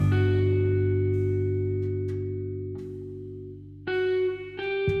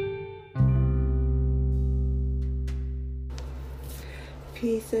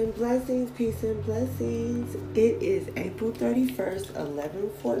Peace and blessings, peace and blessings. It is April 31st,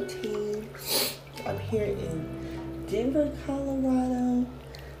 11:14. I'm here in Denver, Colorado,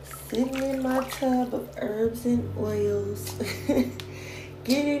 sitting in my tub of herbs and oils,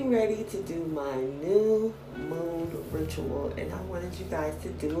 getting ready to do my new moon ritual. And I wanted you guys to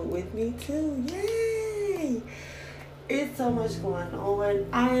do it with me too. Yay! It's so much going on.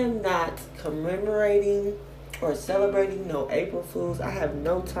 I am not commemorating or celebrating no April Fools. I have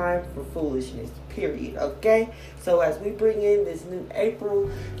no time for foolishness, period, okay? So as we bring in this new April,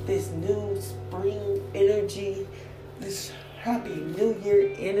 this new spring energy, this happy new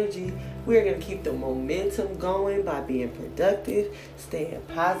year energy, we're going to keep the momentum going by being productive, staying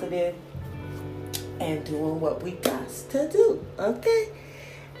positive, and doing what we got to do, okay?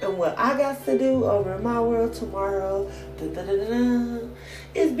 And what I got to do over in my world tomorrow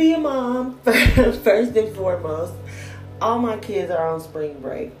is be a mom, first and foremost. All my kids are on spring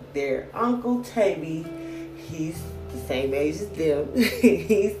break. Their Uncle Tabby, he's the same age as them.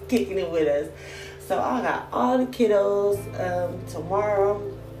 He's kicking it with us. So I got all the kiddos tomorrow.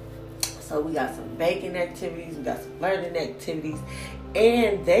 So we got some baking activities. We got some learning activities.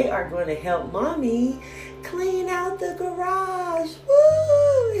 And they are going to help mommy clean out the garage.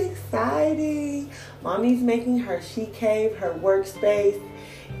 Woo! Exciting. Mommy's making her she cave, her workspace.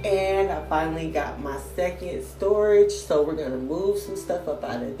 And I finally got my second storage. So we're going to move some stuff up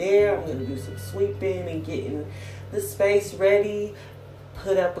out of there. I'm going to do some sweeping and getting the space ready.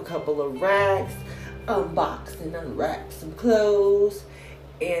 Put up a couple of racks. Unbox and unwrap some clothes.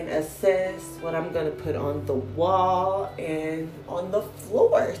 And assess what I'm going to put on the wall and on the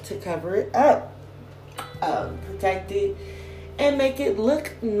floor to cover it up. Protect it and make it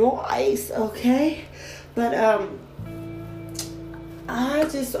look nice, okay? But I'm going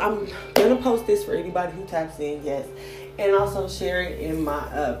to post this for anybody who taps in, yes. And also share it in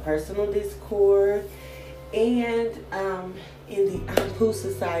my personal Discord and in the Ampu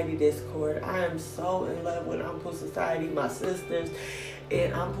Society Discord. I am so in love with Ampu Society, my sisters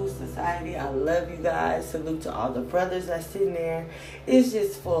in Ampu Society. I love you guys. Salute to all the brothers that's in there. It's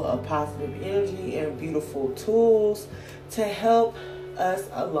just full of positive energy and beautiful tools to help us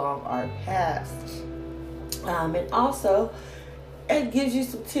along our paths. And also, it gives you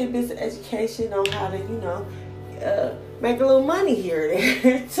some tidbits of education on how to, make a little money here and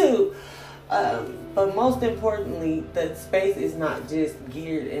there too. But most importantly, the space is not just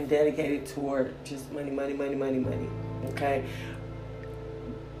geared and dedicated toward just money, okay?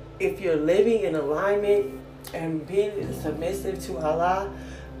 If you're living in alignment and being submissive to Allah,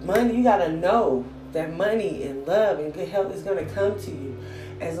 money, you gotta know that money and love and good health is gonna come to you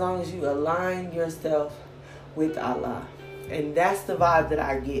as long as you align yourself with Allah. And that's the vibe that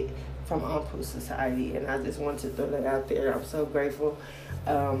I get from Ampu Society, and I just want to throw that out there. I'm so grateful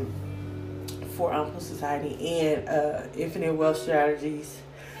for Ampu Society and Infinite Wealth Strategies.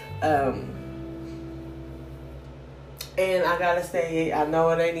 And I gotta say, I know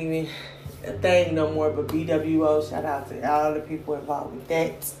it ain't even a thing no more, but BWO, shout out to all the people involved with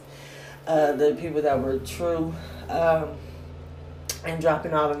that. The people that were true and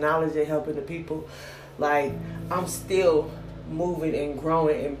dropping all the knowledge and helping the people. Like, I'm still moving and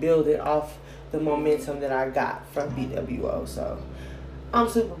growing and building off the momentum that I got from BWO. So I'm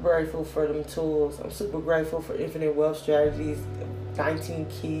super grateful for them tools. I'm super grateful for Infinite Wealth Strategies, 19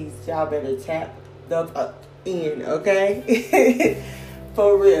 keys. Y'all better tap the in, okay?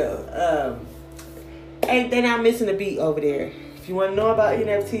 For real. They're not missing a beat over there. If you want to know about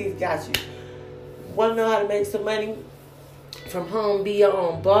NFTs, got you. Want to know how to make some money from home, be your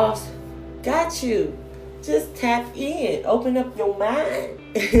own boss, got you. Just tap in. Open up your mind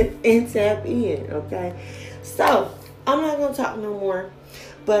and tap in, okay? So, I'm not going to talk no more.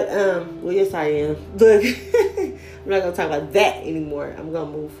 But, well, yes, I am. Look, I'm not going to talk about that anymore. I'm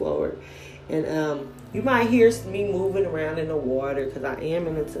going to move forward. And you might hear me moving around in the water because I am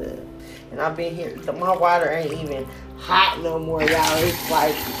in the tub. And I've been here. My water ain't even hot no more, y'all. It's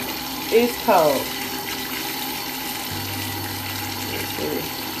like, it's cold.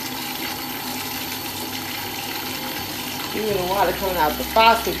 Even the water coming out the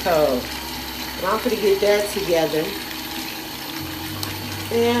faucet cold. And I'm going to get that together.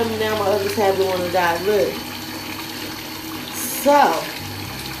 And now my other tablet want to die. Look. So,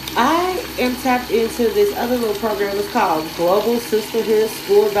 I am tapped into this other little program. It's called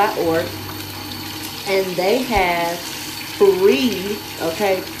globalsisterhoodschool.org. And they have free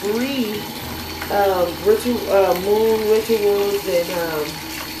moon rituals and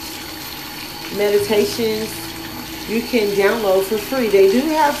meditations you can download for free. They do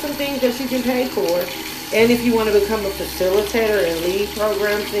have some things that you can pay for, And if you want to become a facilitator and lead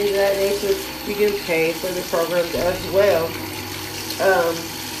programs, things of that nature, you can pay for the programs as well. Um,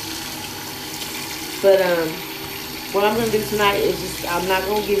 but what I'm going to do tonight is just, I'm not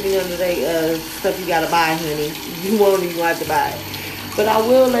going to give you none of the stuff you got to buy, honey. You won't even have to buy it. But I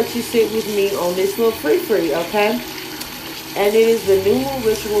will let you sit with me on this little free, okay? And it is the New Moon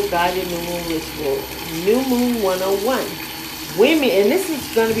Ritual, Guided New Moon Ritual. New Moon 101. Women, and this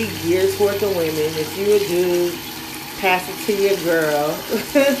is going to be geared toward the women. If you a dude, pass it to your girl,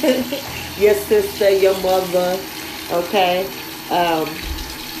 your sister, your mother, okay?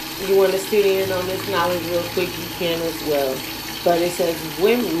 You want to sit in on this knowledge real quick, you can as well. But it says,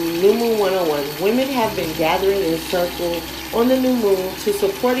 New Moon 101. Women have been gathering in a circle on the new moon to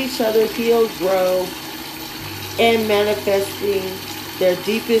support each other, heal, grow, and manifesting their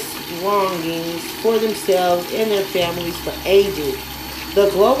deepest longings for themselves and their families for ages. The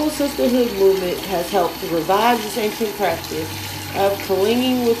Global Sisterhood movement has helped revive this ancient practice of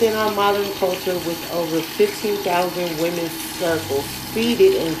clinging within our modern culture with over 15,000 women's circles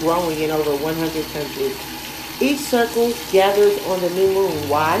seeded and growing in over 100 countries. Each circle gathers on the new moon.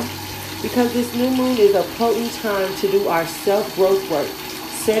 Why? Because this new moon is a potent time to do our self-growth work,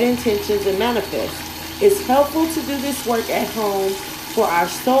 set intentions, and manifest. It's helpful to do this work at home for our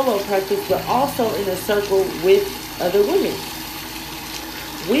solo practice, but also in a circle with other women.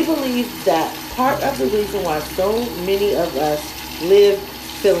 We believe that part of the reason why so many of us live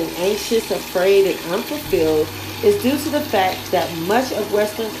feeling anxious, afraid, and unfulfilled is due to the fact that much of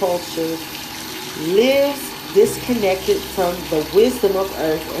Western culture lives disconnected from the wisdom of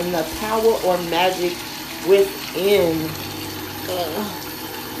earth and the power or magic within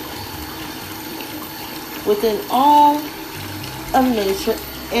all of nature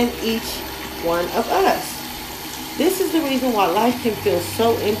and each one of us. This is the reason why life can feel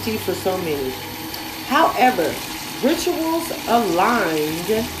so empty for so many. However, rituals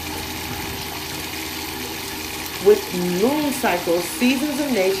aligned with moon cycles, seasons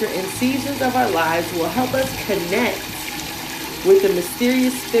of nature, and seasons of our lives will help us connect with the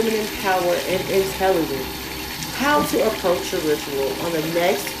mysterious feminine power and intelligence. How to approach a ritual on the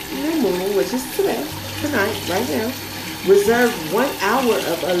next new moon, which is tonight, right now. Reserve 1 hour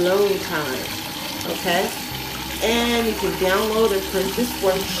of alone time, okay? And you can download and print this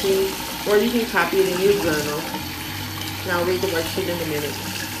worksheet, or you can copy it in your journal. And I'll read the worksheet in a minute.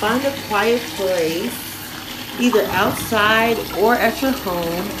 Find a quiet place, either outside or at your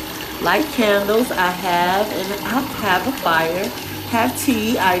home. Light candles, I have, and I have a fire. Have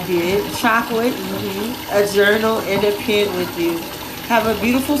tea, I did. Chocolate, a journal, and a pen with you. Have a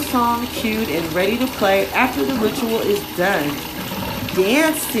beautiful song cued and ready to play after the ritual is done.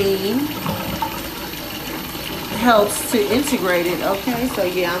 Dancing helps to integrate it, okay? So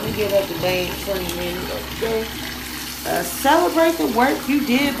yeah, I'm going to get up to dance for a minute, okay? Celebrate the work you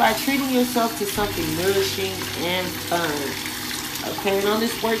did by treating yourself to something nourishing and fun. Okay, and on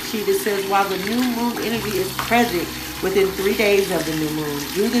this worksheet it says, while the new moon energy is present within 3 days of the new moon,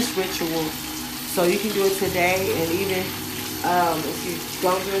 do this ritual. So you can do it today, and even if you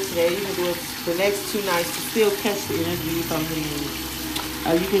don't do it today, you can do it the next 2 nights to still catch the energy from the moon.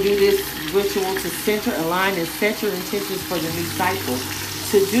 You can do this ritual to center, align, and set your intentions for the new cycle.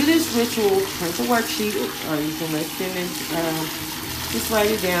 To do this ritual, print the worksheet, or you can listen and just write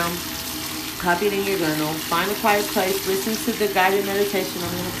it down. Copy it in your journal. Find a quiet place. Listen to the guided meditation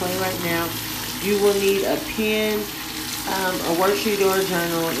I'm going to play right now. You will need a pen, a worksheet or a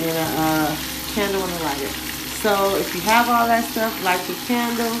journal, and a candle and a lighter. So if you have all that stuff, light your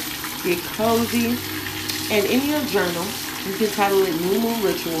candle, get cozy, and in your journal, you can title it New Moon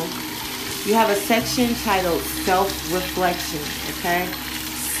Ritual. You have a section titled Self-Reflection, okay?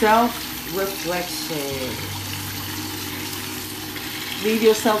 Self-reflection. Leave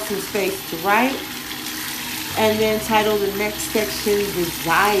yourself some space to write. And then title the next section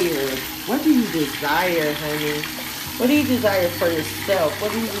Desire. What do you desire, honey? What do you desire for yourself?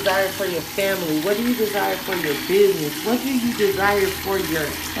 What do you desire for your family? What do you desire for your business? What do you desire for your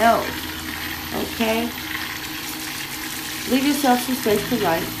health? Okay? Leave yourself some space to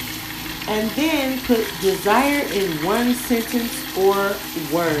write. And then put desire in one sentence or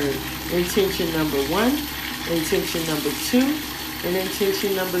word. Intention number 1, intention number 2, and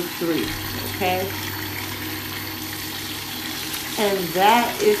intention number 3. Okay? And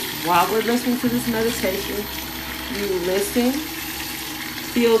that is while we're listening to this meditation. You listen,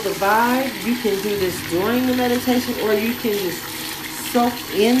 feel the vibe. You can do this during the meditation, or you can just soak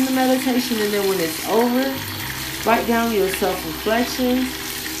in the meditation, and then when it's over, write down your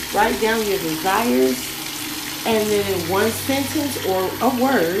self-reflections, write down your desires, and then in one sentence or a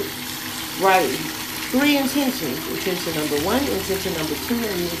word, write 3 intentions. Intention number 1, intention number 2,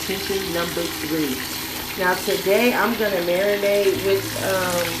 and intention number 3. Now today I'm going to marinate with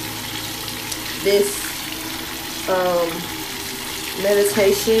this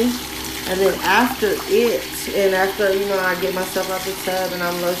meditation. And then after it, and after, I get myself out the tub and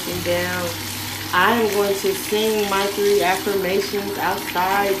I'm lotioning down, I am going to sing my 3 affirmations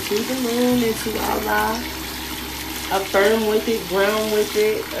outside to the moon and to Allah. Affirm with it, ground with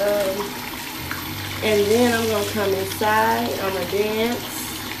it. And then I'm going to come inside. I'm going to dance.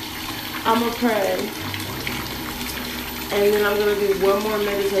 I'm going to pray. And then I'm going to do one more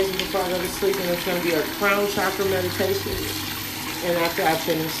meditation before I go to sleep. And it's going to be a crown chakra meditation. And after I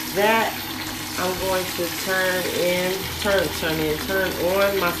finish that, I'm going to turn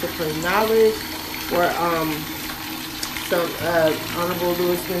on my supreme knowledge, or some Honorable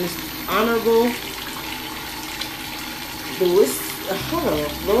Louis. Hold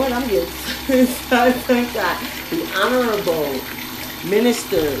on, Lord, I'm getting thank God. The Honorable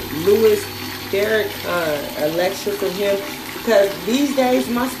Minister Louis Farrakhan, a lecture from him, because these days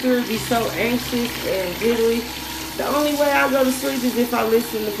my spirit be so anxious and jittery. The only way I go to sleep is if I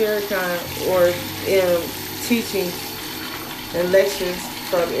listen to Farrakhan or teaching and lectures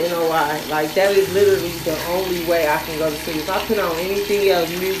from NOI. Like, that is literally the only way I can go to sleep. If I put on anything else,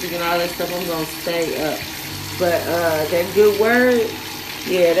 music and all that stuff, I'm going to stay up. But that good word,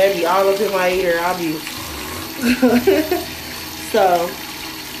 yeah, that be all up in my ear. I'll be... So,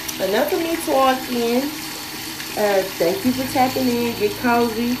 enough of me talking. Thank you for tapping in. Get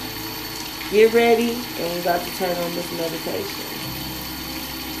cozy. Get ready, and we're about to turn on this meditation.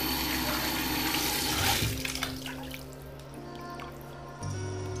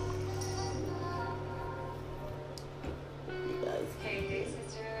 Hey,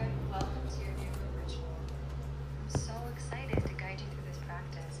 sister. Welcome to your new moon ritual. I'm so excited to guide you through this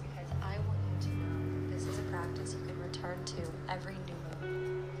practice because I want you to know this is a practice you can return to every new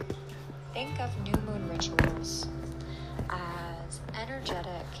moon. Think of new moon rituals as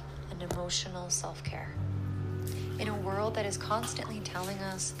energetic and emotional self-care. In a world that is constantly telling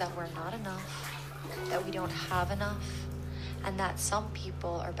us that we're not enough, that we don't have enough, and that some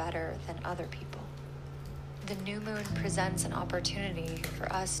people are better than other people. The new moon presents an opportunity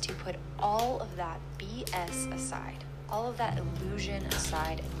for us to put all of that BS aside, all of that illusion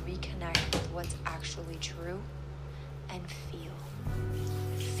aside, and reconnect with what's actually true and feel.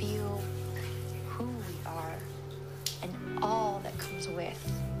 Feel who we are and all that comes with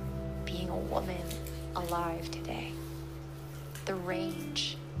being a woman alive today. The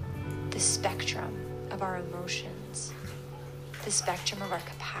range, the spectrum of our emotions, the spectrum of our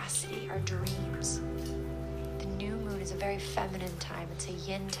capacity, our dreams. The new moon is a very feminine time. It's a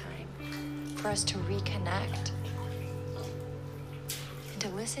yin time for us to reconnect and to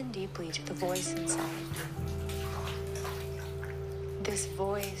listen deeply to the voice inside. This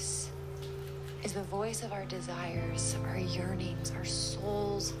voice is the voice of our desires, our yearnings, our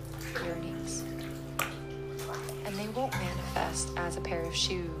soul's yearnings. And they won't manifest as a pair of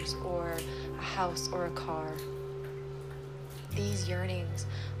shoes or a house or a car. These yearnings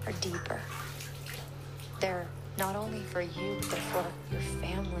are deeper. They're not only for you, but they're for your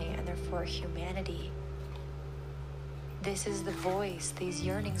family and they're for humanity. This is the voice. These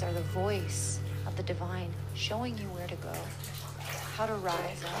yearnings are the voice of the divine, showing you where to go, how to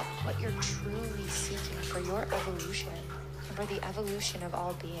rise up, what you're truly seeking for your evolution and for the evolution of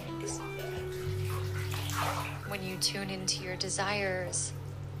all beings. When you tune into your desires,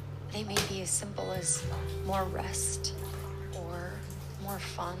 they may be as simple as more rest or more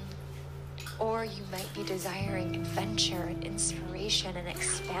fun, or you might be desiring adventure and inspiration and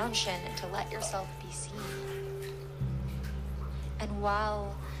expansion and to let yourself be seen. And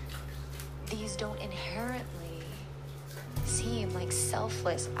while these don't inherently seem like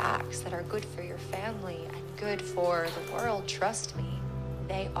selfless acts that are good for your family and good for the world, trust me,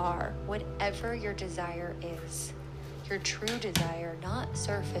 they are. Whatever your desire is, your true desire, not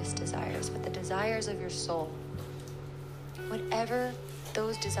surface desires, but the desires of your soul. Whatever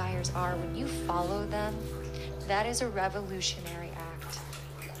those desires are, when you follow them, that is a revolutionary act.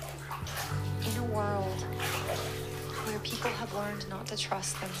 In a world where people have learned not to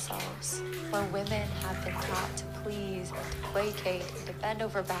trust themselves, where women have been taught to please and to placate and to bend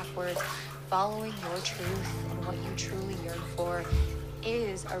over backwards, following your truth and what you truly yearn for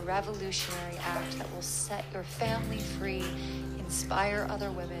is a revolutionary act that will set your family free, inspire other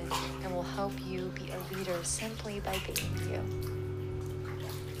women, and will help you be a leader simply by being you.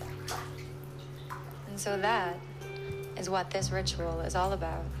 And so that is what this ritual is all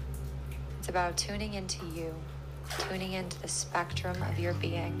about. It's about tuning into you, tuning into the spectrum of your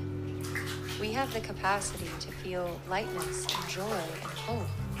being, we have the capacity to feel lightness and joy and hope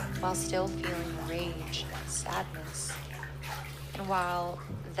while still feeling rage and sadness. And while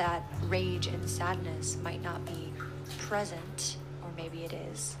that rage and sadness might not be present, or maybe it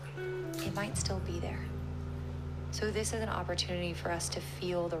is, it might still be there. So this is an opportunity for us to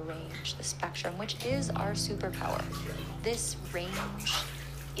feel the range, the spectrum, which is our superpower. This range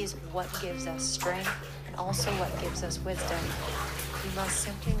is what gives us strength and also what gives us wisdom. We must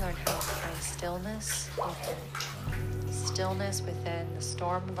simply learn how to find stillness within the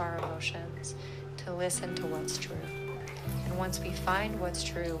storm of our emotions, to listen to what's true. And once we find what's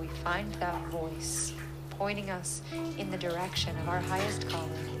true, we find that voice pointing us in the direction of our highest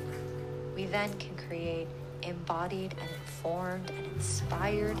calling. We then can create embodied and informed and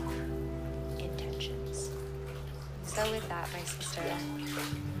inspired intentions. So with that, my sister,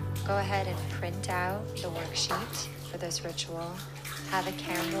 go ahead and print out the worksheet for this ritual. Have a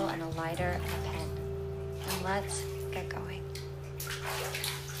candle and a lighter and a pen. And let's get going.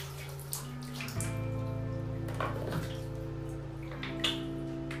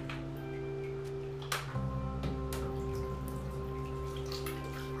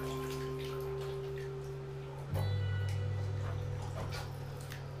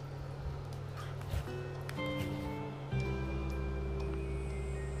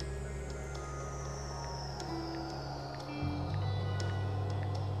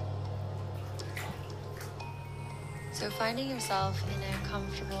 So finding yourself in a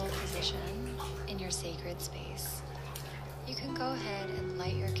comfortable position in your sacred space, you can go ahead and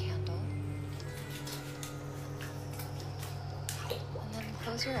light your candle. And then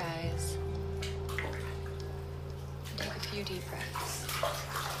close your eyes and take a few deep breaths.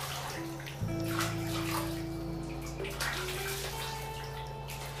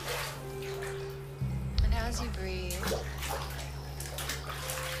 And as you breathe,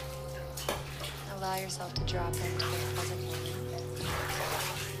 allow yourself to drop into the present moment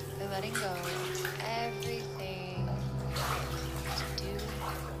by letting go of everything to do in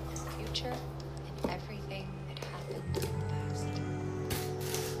the future and everything that happened in the past.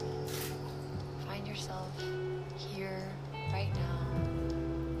 Find yourself here, right now.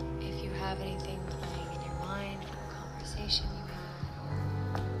 If you have anything playing in your mind from a conversation you had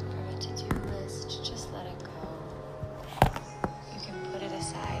or from a to-do list, just let it go. You can put it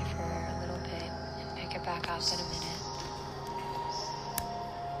aside for a little bit and pick it back up in a minute.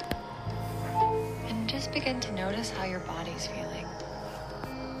 And just begin to notice how your body's feeling.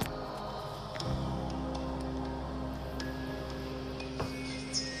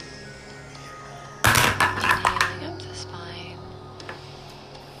 Inhaling up the spine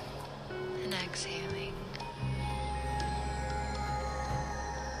and exhaling.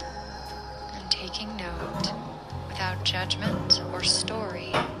 And taking note, without judgment or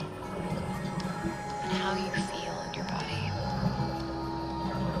story, and how you feel in your body.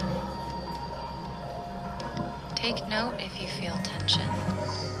 Take note if you feel tension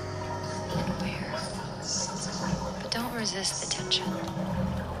and where, but don't resist the tension.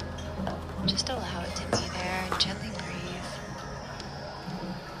 Just allow it to be there and gently breathe.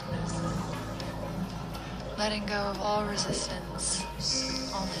 Letting go of all resistance,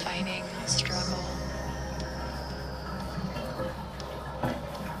 all fighting, struggle.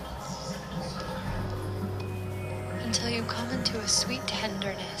 Until you come into a sweet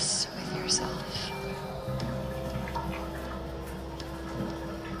tenderness with yourself.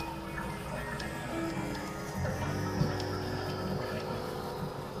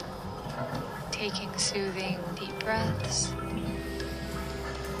 Taking soothing deep breaths.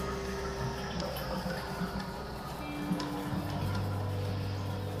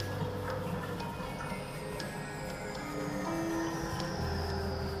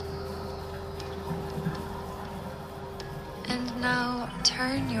 And now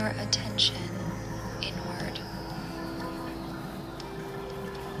turn your attention inward,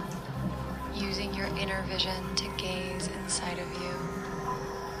 using your inner vision to gaze inside of you.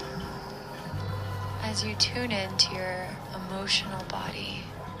 As you tune into your emotional body,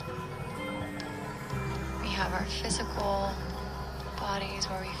 we have our physical bodies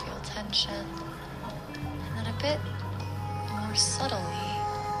where we feel tension, and then a bit more subtly,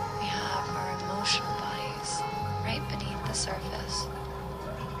 we have our emotional bodies right beneath the surface.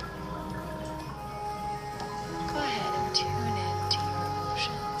 Go ahead and tune into your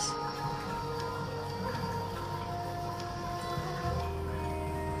emotions.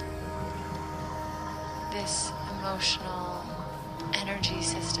 This emotional energy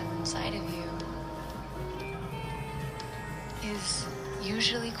system inside of you is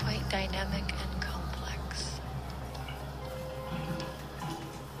usually quite dynamic and complex.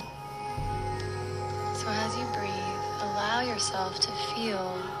 allow yourself to feel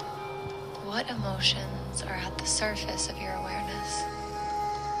what emotions are at the surface of your awareness.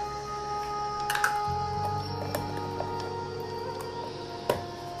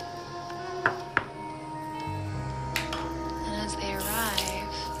 And as they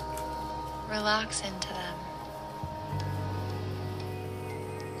arrive, relax into them.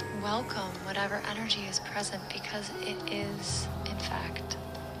 Welcome whatever energy is present, because it is, in fact,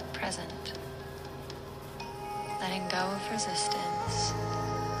 present. Letting go of resistance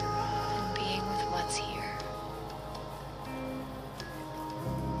and being with what's here.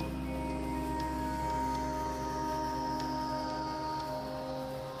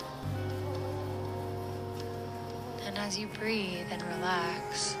 And as you breathe and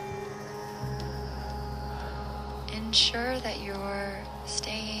relax, ensure that you're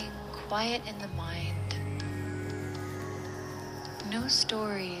staying quiet in the mind. No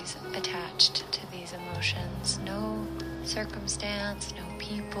stories attached to these emotions, no circumstance, no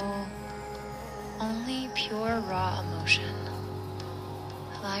people, only pure raw emotion.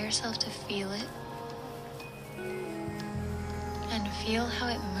 Allow yourself to feel it and feel how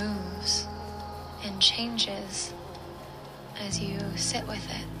it moves and changes as you sit with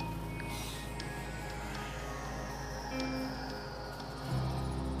it.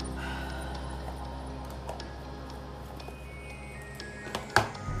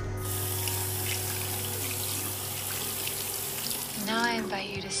 Now I invite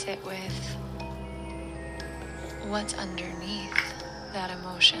you to sit with what's underneath that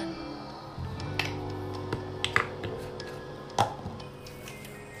emotion.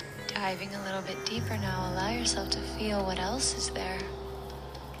 Diving a little bit deeper now, allow yourself to feel what else is there.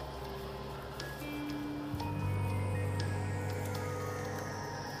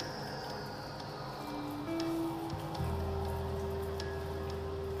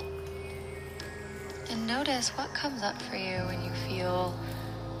 And notice what comes up for you when you feel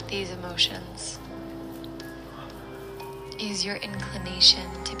these emotions. Is your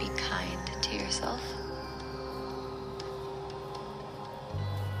inclination to be kind to yourself?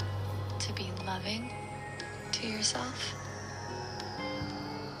 To be loving to yourself?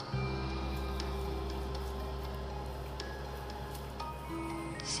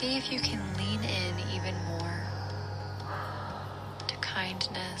 See if you can lean in even more to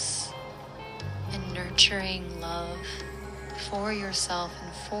kindness and nurturing love for yourself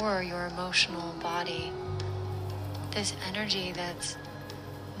and for your emotional body. This energy that's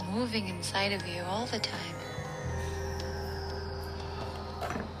moving inside of you all the time.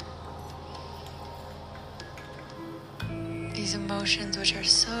 These emotions which are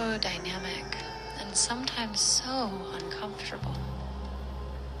so dynamic and sometimes so uncomfortable,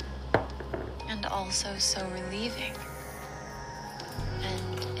 and also so relieving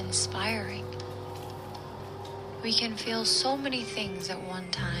and inspiring. We can feel so many things at one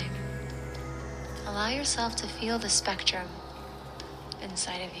time. Allow yourself to feel the spectrum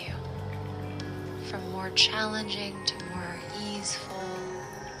inside of you, from more challenging to more easeful.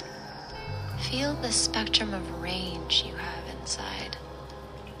 Feel the spectrum of range you have inside.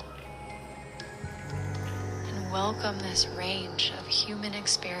 And welcome this range of human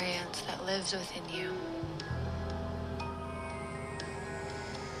experience that lives within you.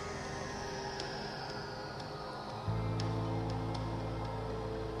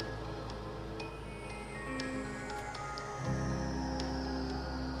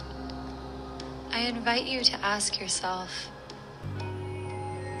 I invite you to ask yourself,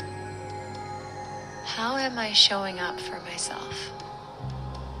 how am I showing up for myself?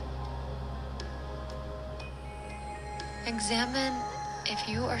 Examine if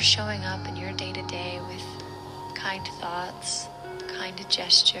you are showing up in your day-to-day with kind thoughts, kind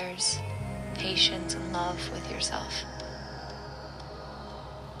gestures, patience and love with yourself.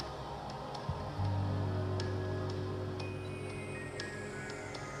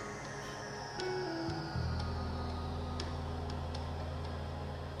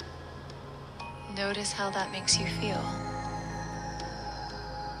 Notice how that makes you feel.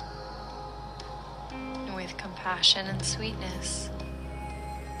 With compassion and sweetness,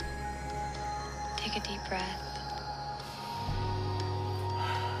 take a deep breath.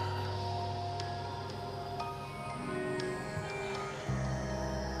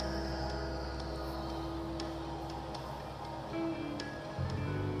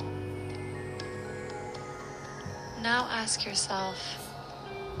 Now ask yourself,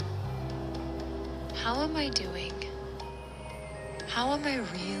 how am I doing? How am I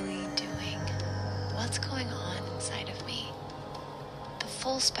really doing? What's going on inside of me? The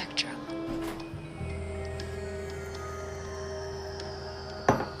full spectrum.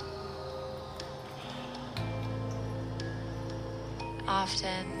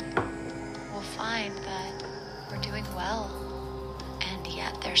 often we'll find that we're doing well, and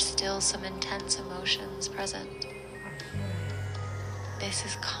yet there's still some intense emotions present. This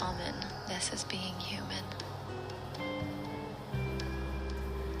is common. This is being human.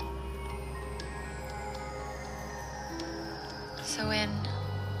 So in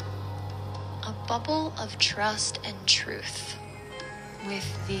a bubble of trust and truth,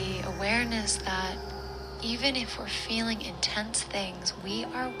 with the awareness that even if we're feeling intense things, we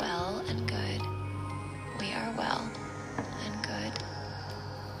are well and good. We are well and good.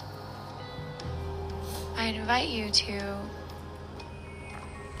 I invite you to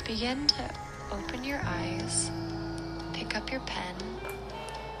begin to open your eyes, pick up your pen,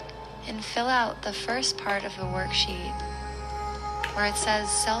 and fill out the first part of the worksheet where it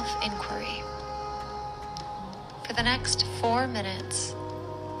says self-inquiry. For the next 4 minutes,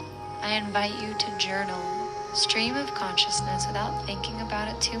 I invite you to journal, stream of consciousness without thinking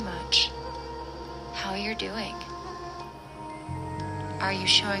about it too much, how you're doing. Are you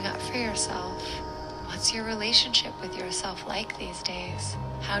showing up for yourself? What's your relationship with yourself like these days?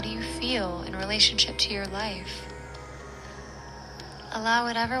 How do you feel in relationship to your life? Allow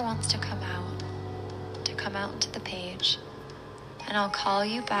whatever wants to come out into the page, and I'll call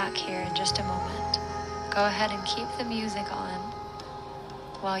you back here in just a moment. Go ahead and keep the music on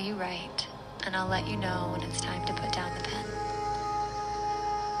while you write, and I'll let you know when it's time to put down the pen.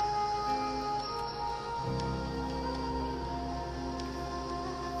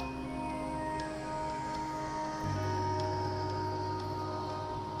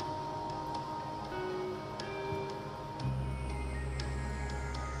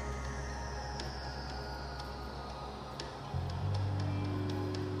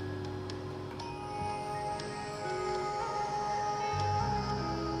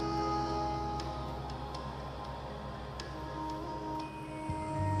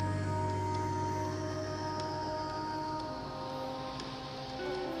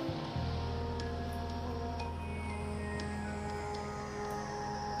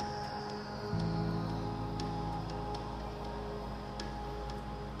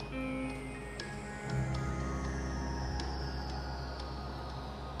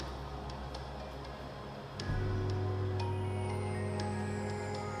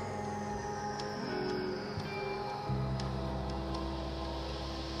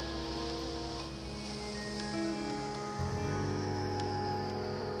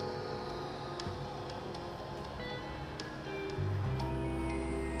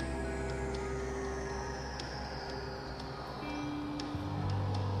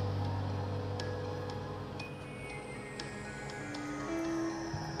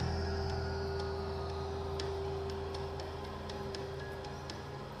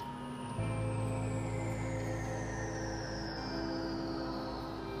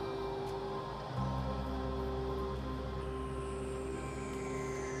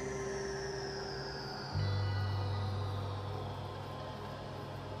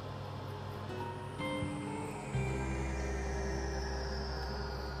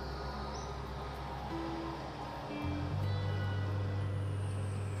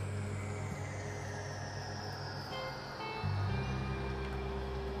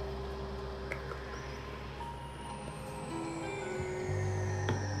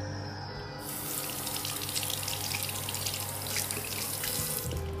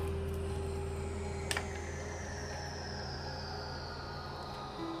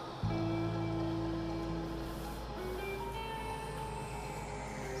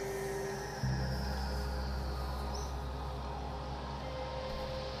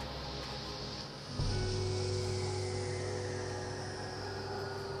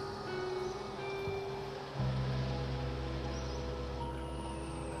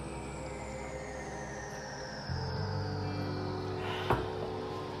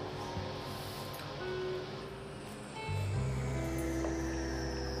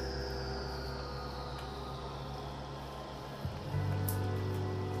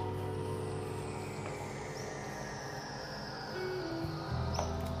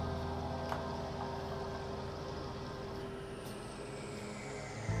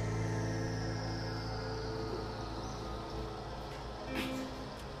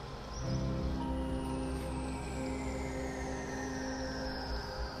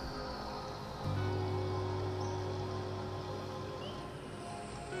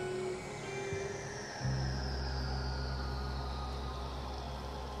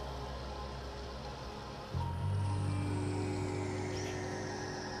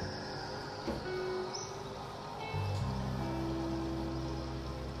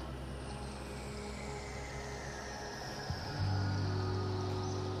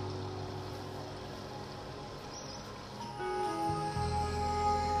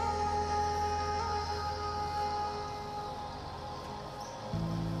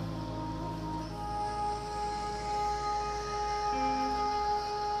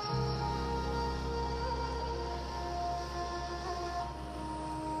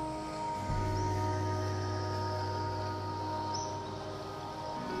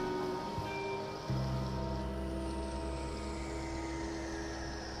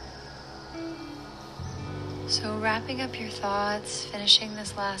 So wrapping up your thoughts, finishing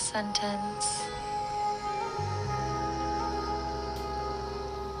this last sentence.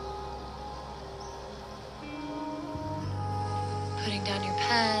 Putting down your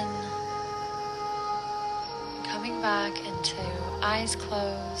pen. Coming back into eyes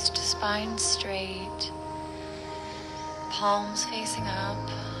closed, spine straight, palms facing up.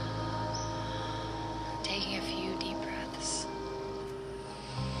 Taking a few deep breaths.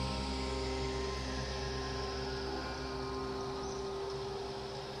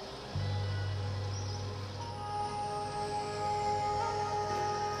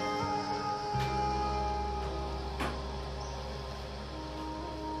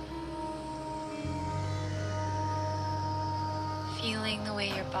 Feeling the way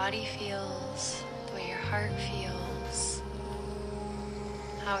your body feels, the way your heart feels,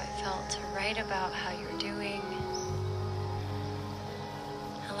 how it felt to write about how you're doing,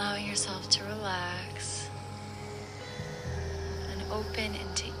 allowing yourself to relax and open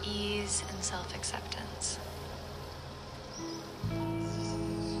into ease and self-acceptance.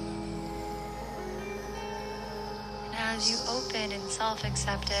 And as you open in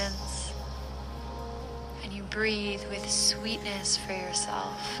self-acceptance, and you breathe with sweetness for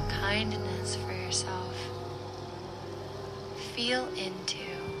yourself, kindness for yourself, feel into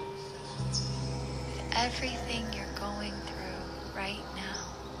with everything you're going through right now.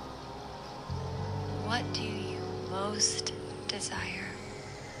 What do you most desire?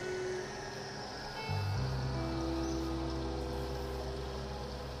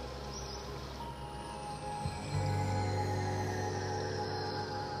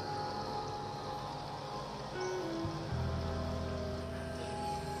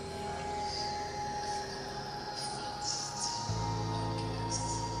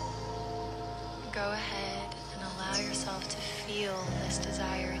 Go ahead and allow yourself to feel this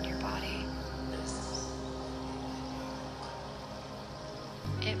desire in your body.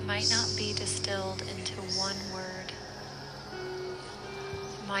 It might not be distilled into one word.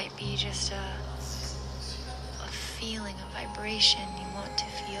 It might be just a feeling, a vibration you want to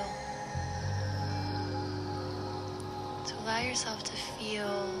feel. So allow yourself to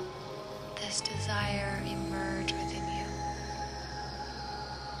feel this desire emerge within you.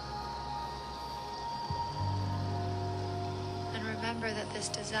 Remember that this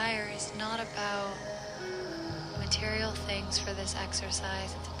desire is not about material things for this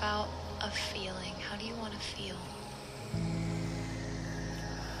exercise. It's about a feeling. How do you want to feel?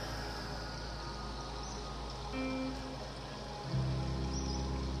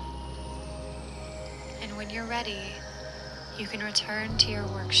 And when you're ready, you can return to your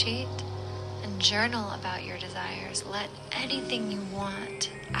worksheet and journal about your desires. Let anything you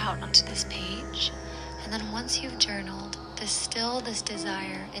want out onto this page. And then once you've journaled, distill this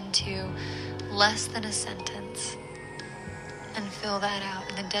desire into less than a sentence and fill that out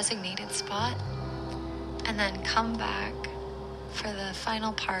in the designated spot, and then come back for the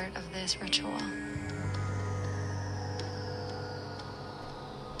final part of this ritual.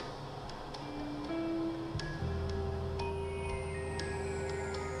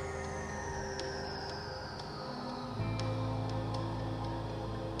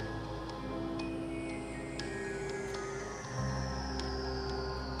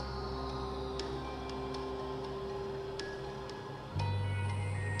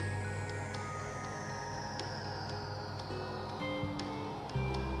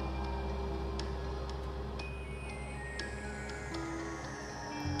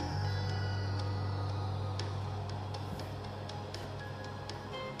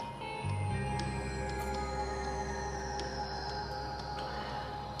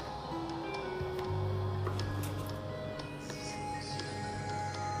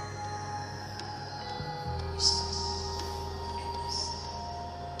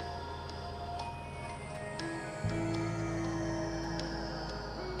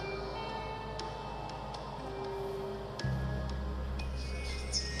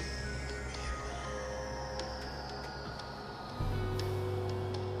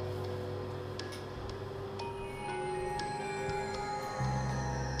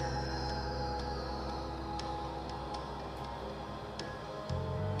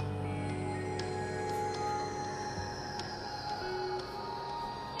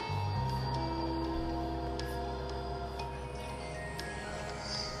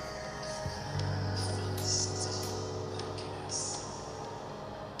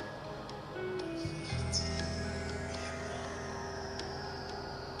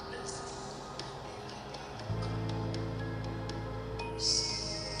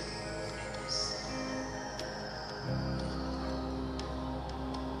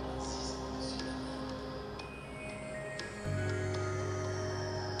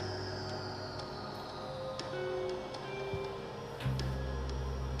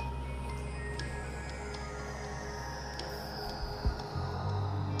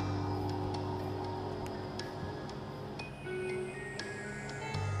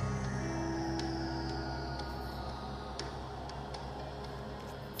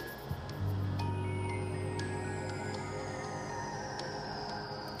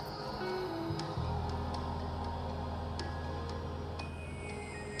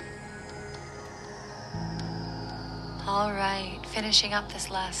 All right, finishing up this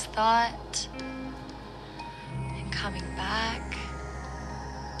last thought and coming back.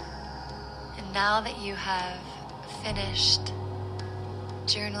 And now that you have finished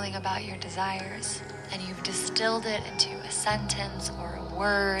journaling about your desires and you've distilled it into a sentence or a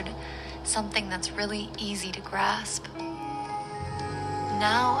word, something that's really easy to grasp,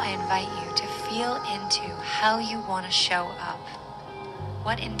 now I invite you to feel into how you want to show up.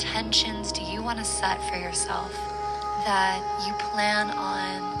 What intentions do you want to set for yourself that you plan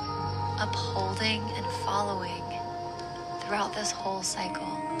on upholding and following throughout this whole cycle?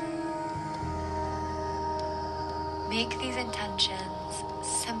 Make these intentions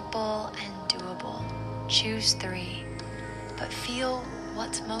simple and doable. Choose 3, but feel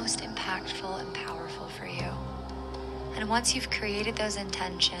what's most impactful and powerful for you. And once you've created those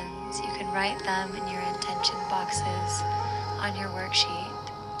intentions, you can write them in your intention boxes on your worksheet.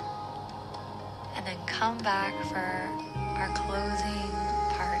 And then come back for our closing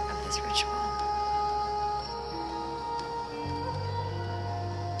part of this ritual.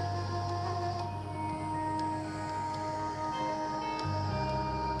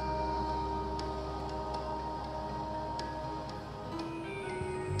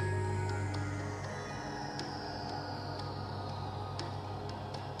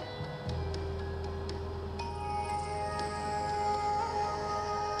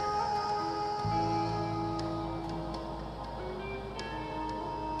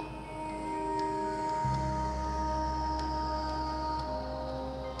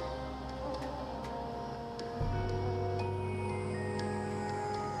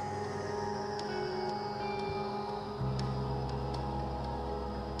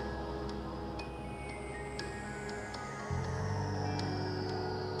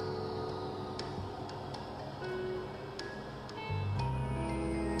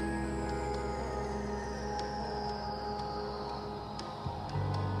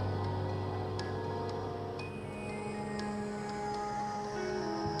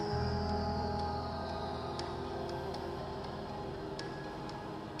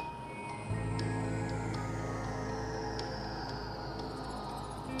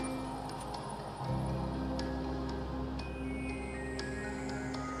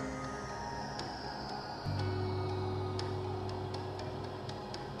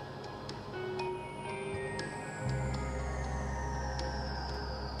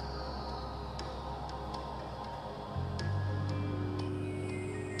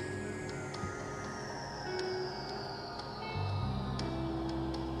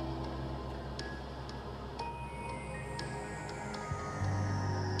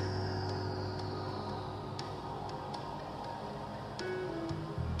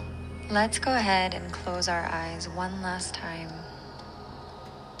 Let's go ahead and close our eyes one last time,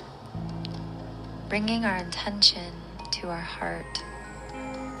 bringing our intention to our heart.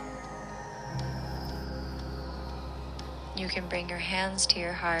 You can bring your hands to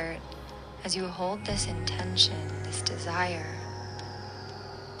your heart as you hold this intention, this desire,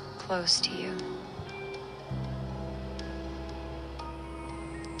 close to you.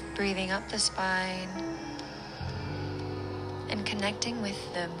 Breathing up the spine and connecting with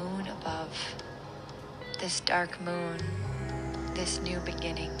the moon above, this dark moon, this new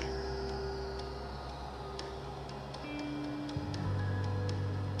beginning.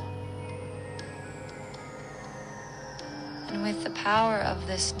 And with the power of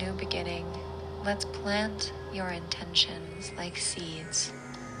this new beginning, let's plant your intentions like seeds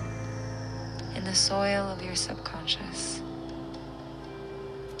in the soil of your subconscious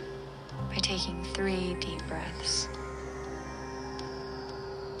by taking 3 deep breaths.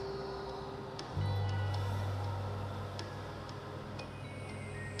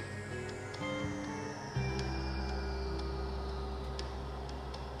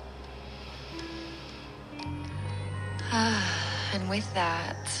 And with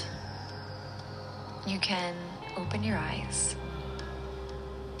that, you can open your eyes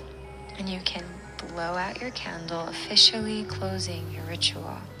and you can blow out your candle, officially closing your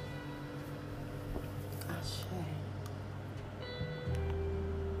ritual.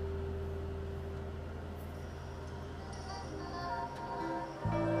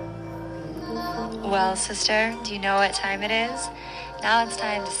 Well, sister, do you know what time it is? Now it's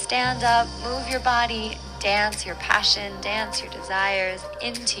time to stand up, move your body, dance your passion, dance your desires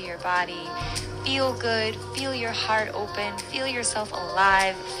into your body. Feel good, feel your heart open, feel yourself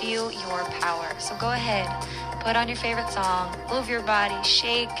alive, feel your power. So go ahead, put on your favorite song, move your body,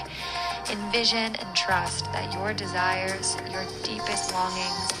 shake, envision and trust that your desires, your deepest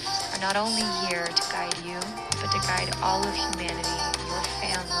longings are not only here to guide you, but to guide all of humanity, your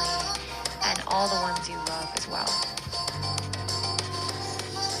family, and all the ones you love as well.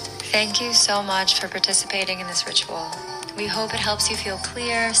 Thank you so much for participating in this ritual. We hope it helps you feel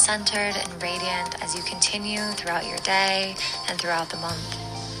clear, centered, and radiant as you continue throughout your day and throughout the month.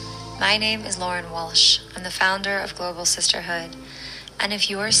 My name is Lauren Walsh. I'm the founder of Global Sisterhood. And if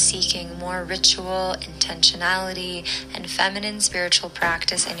you are seeking more ritual, intentionality, and feminine spiritual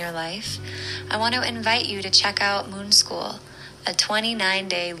practice in your life, I want to invite you to check out Moon School, a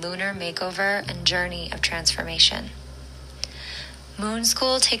 29-day lunar makeover and journey of transformation. Moon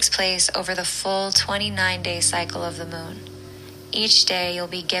School takes place over the full 29-day cycle of the moon. Each day you'll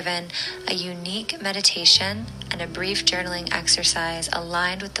be given a unique meditation and a brief journaling exercise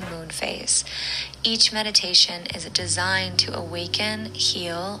aligned with the moon phase. Each meditation is designed to awaken,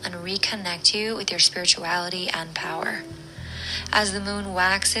 heal, and reconnect you with your spirituality and power. As the moon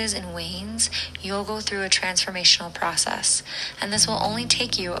waxes and wanes, you'll go through a transformational process, and this will only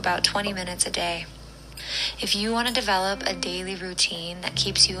take you about 20 minutes a day. If you want to develop a daily routine that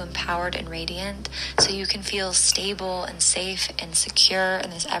keeps you empowered and radiant so you can feel stable and safe and secure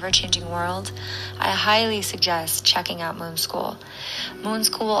in this ever-changing world, I highly suggest checking out Moon School. Moon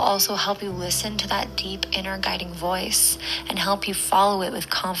School will also help you listen to that deep inner guiding voice and help you follow it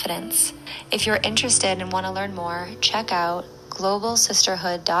with confidence. If you're interested and want to learn more, check out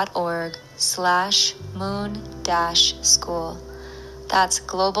globalsisterhood.org/moon-school. That's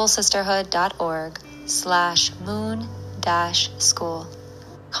globalsisterhood.org/moon-school.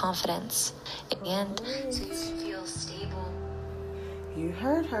 Confidence. And so you can feel stable. You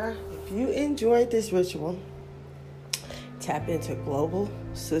heard her. If you enjoyed this ritual, tap into Global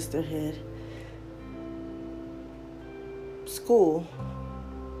Sisterhood School.org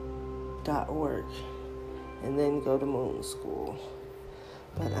and then go to Moon School.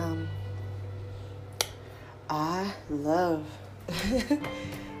 But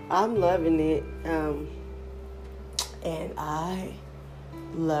I'm loving it, and I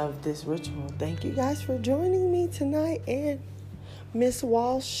love this ritual. Thank you guys for joining me tonight, and Miss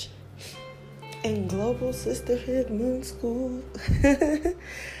Walsh and Global Sisterhood Moon School.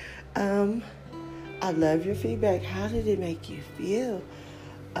 I love your feedback. How did it make you feel?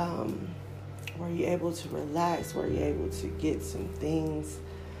 Were you able to relax? Were you able to get some things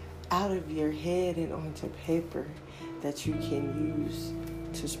out of your head and onto paper that you can use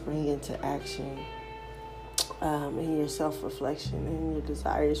to spring into action in your self-reflection and your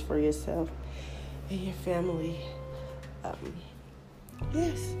desires for yourself and your family?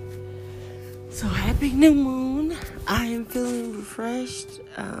 Yes. So happy new moon. I am feeling refreshed.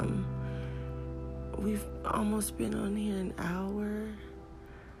 We've almost been on here an hour,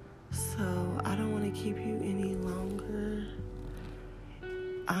 so I don't want to keep you any longer.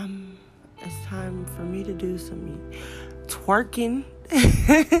 It's time for me to do some twerking,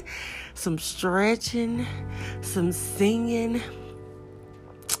 some stretching, some singing,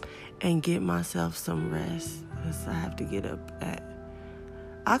 and get myself some rest. Because I have to get up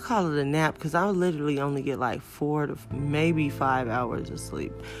I call it a nap because I literally only get like 4 to maybe 5 hours of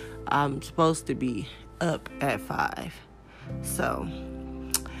sleep. I'm supposed to be up at 5. So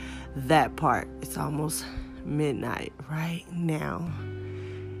that part, it's almost midnight right now.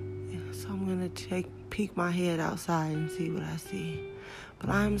 So I'm going to peek my head outside and see what I see. But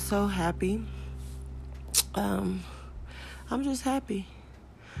I'm so happy. I'm just happy.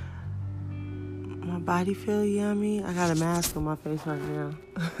 My body feel yummy. I got a mask on my face right now.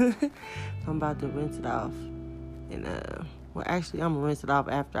 I'm about to rinse it off. And actually, I'm going to rinse it off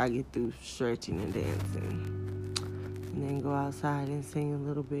after I get through stretching and dancing. And then go outside and sing a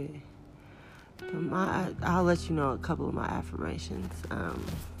little bit. I'll let you know a couple of my affirmations.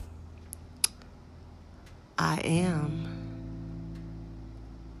 I am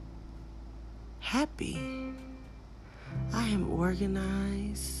happy. I am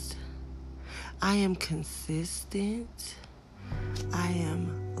organized. I am consistent. I am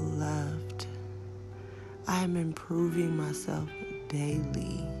loved. I am improving myself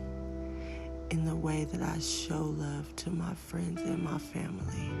daily in the way that I show love to my friends and my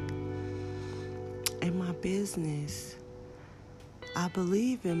family. In my business, I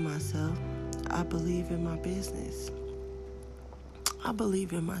believe in myself. I believe in my business. I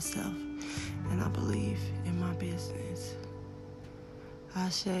believe in myself, and I believe in my business.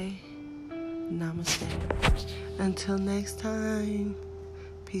 Ashe, namaste. Until next time,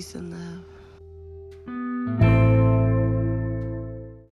 peace and love.